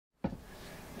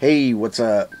Hey, what's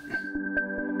up?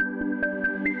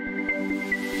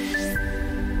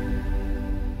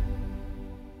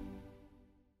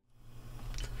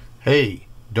 Hey,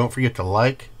 don't forget to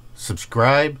like,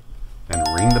 subscribe, and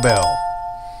ring the bell.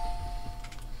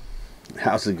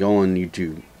 How's it going,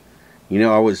 YouTube? You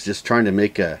know, I was just trying to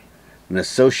make an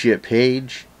associate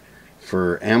page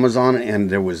for Amazon,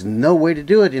 and there was no way to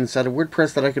do it inside of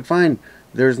WordPress that I could find.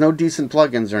 There's no decent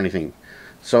plugins or anything.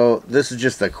 So this is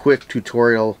just a quick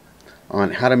tutorial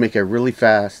on how to make a really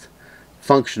fast,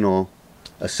 functional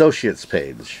associates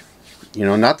page. You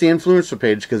know, not the influencer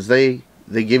page, because they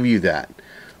give you that,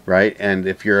 right? And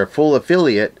if you're a full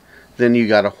affiliate, then you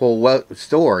got a whole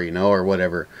store, you know, or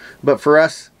whatever. But for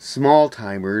us small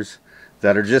timers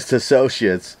that are just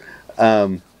associates,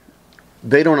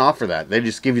 they don't offer that. They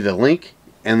just give you the link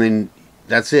and then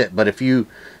that's it. But if you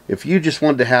just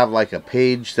wanted to have like a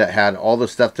page that had all the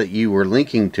stuff that you were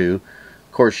linking to,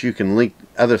 of course you can link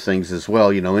other things as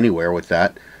well, you know, anywhere with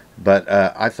that. But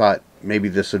I thought maybe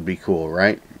this would be cool,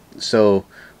 right? So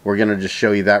we're gonna just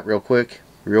show you that real quick,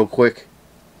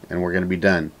 and we're gonna be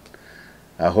done.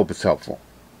 I hope it's helpful.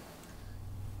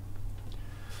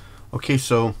 Okay,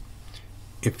 so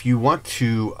if you want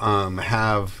to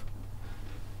have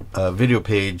a video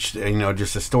page, you know,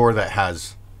 just a store that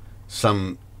has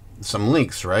some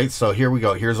links, right? So here we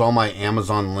go. Here's all my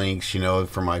Amazon links, you know,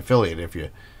 for my affiliate.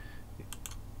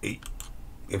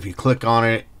 If you click on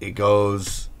it, it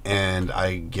goes and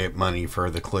I get money for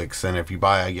the clicks, and if you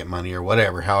buy, I get money, or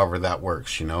whatever, however that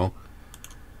works, you know.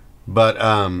 But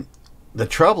the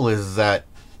trouble is that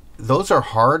those are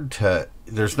hard to,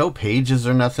 there's no pages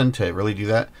or nothing to really do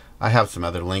that. I have some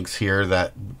other links here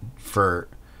that for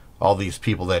all these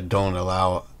people that don't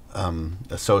allow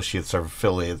associates or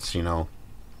affiliates, you know.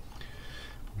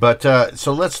 But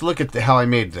so let's look at how I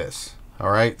made this.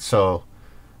 All right, so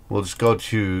we'll just go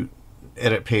to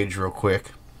edit page real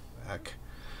quick.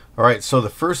 All right, so the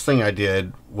first thing I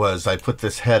did was I put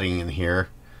this heading in here,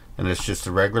 and it's just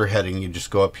a regular heading. You just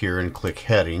go up here and click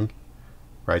heading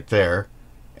right there,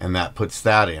 and that puts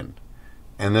that in.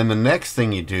 And then the next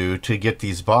thing you do to get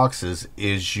these boxes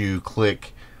is you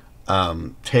click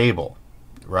table,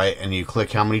 right? And you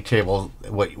click how many tables,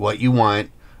 what you want.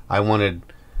 I wanted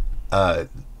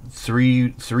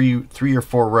three or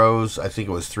four rows. I think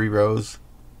it was 3 rows,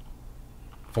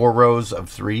 4 rows of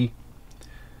 3,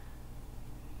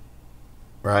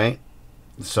 right?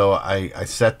 So I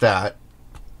set that,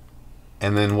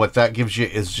 and then what that gives you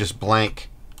is just blank.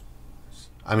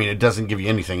 I mean, it doesn't give you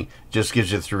anything, it just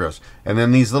gives you the 3 rows. And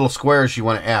then these little squares you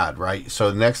want to add, right? So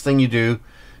the next thing you do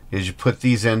is you put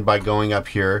these in by going up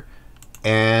here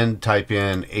and type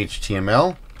in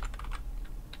HTML.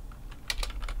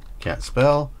 Can't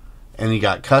spell. And you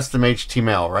got custom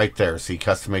HTML right there. See,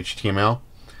 custom HTML.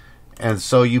 And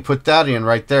so you put that in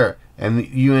right there, and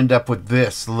you end up with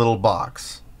this little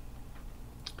box,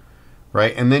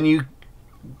 right? And then you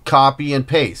copy and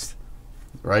paste,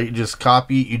 right? You just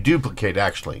copy, you duplicate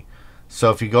actually.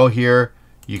 So if you go here,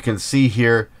 you can see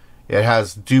here it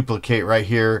has duplicate right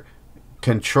here,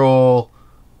 Control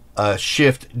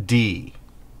Shift D,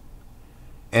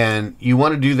 and you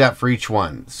want to do that for each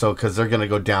one. So because they're going to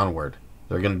go downward,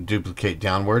 they're going to duplicate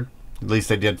downward. At least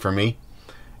they did for me.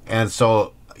 And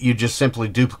so you just simply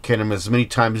duplicate them as many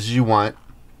times as you want,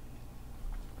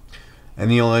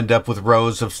 and you'll end up with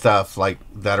rows of stuff like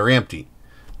that are empty.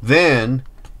 Then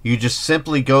you just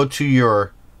simply go to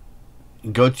your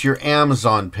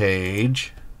Amazon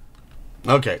page.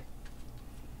 Okay.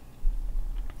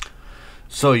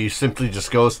 So you simply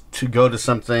just go to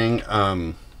something.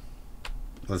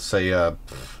 Let's say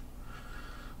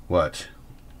what?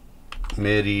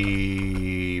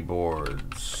 MIDI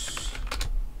boards.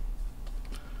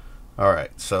 All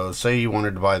right. So say you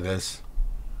wanted to buy this.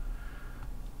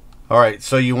 All right.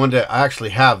 So you want to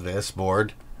actually have this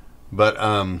board, but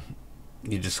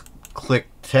you just click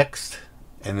text,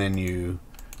 and then you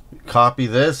copy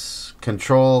this,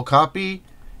 Control copy,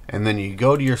 and then you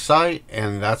go to your site,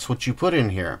 and that's what you put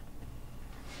in here.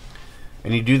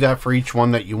 And you do that for each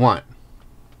one that you want,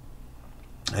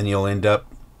 and you'll end up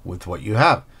with what you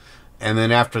have. And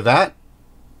then after that,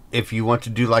 if you want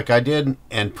to do like I did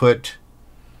and put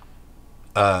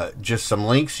just some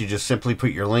links, you just simply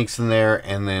put your links in there,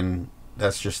 and then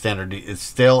that's just standard. It's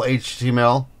still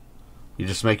HTML. You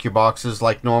just make your boxes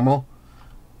like normal,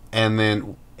 and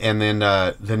then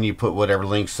you put whatever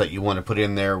links that you want to put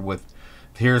in there. With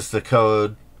here's the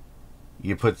code,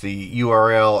 you put the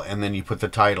URL, and then you put the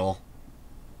title,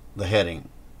 the heading.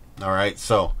 All right,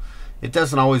 so it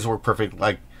doesn't always work perfect.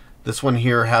 Like this one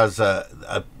here has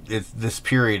this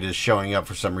period is showing up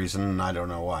for some reason, and I don't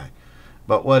know why,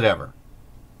 but whatever.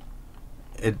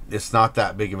 it's not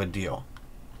that big of a deal,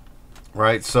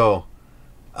 right? So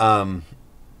we'll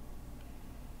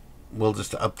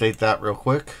just update that real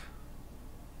quick.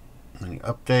 And you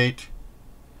update,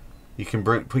 you can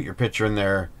put your picture in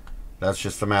there. That's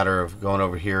just a matter of going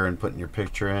over here and putting your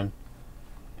picture in,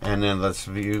 and then let's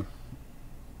view.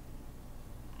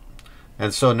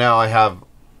 And so now I have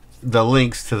the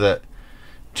links to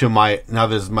my, now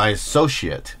there's my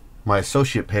associate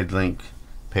page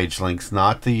links,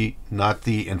 not the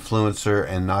influencer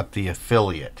and not the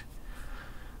affiliate,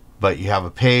 but you have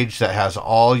a page that has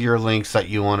all your links that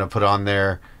you want to put on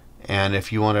there. And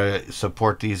if you want to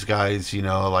support these guys, you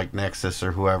know, like Nexus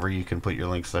or whoever, you can put your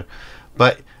links there.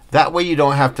 But that way you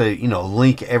don't have to, you know,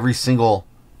 link every single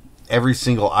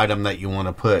item that you want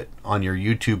to put on your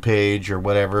YouTube page or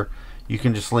whatever. You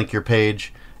can just link your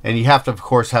page, and you have to, of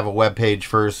course, have a web page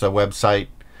first, a website,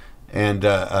 and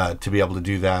to be able to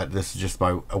do that. This is just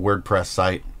a WordPress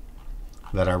site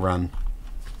that I run.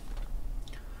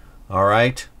 All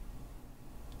right.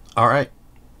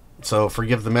 So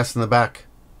forgive the mess in the back.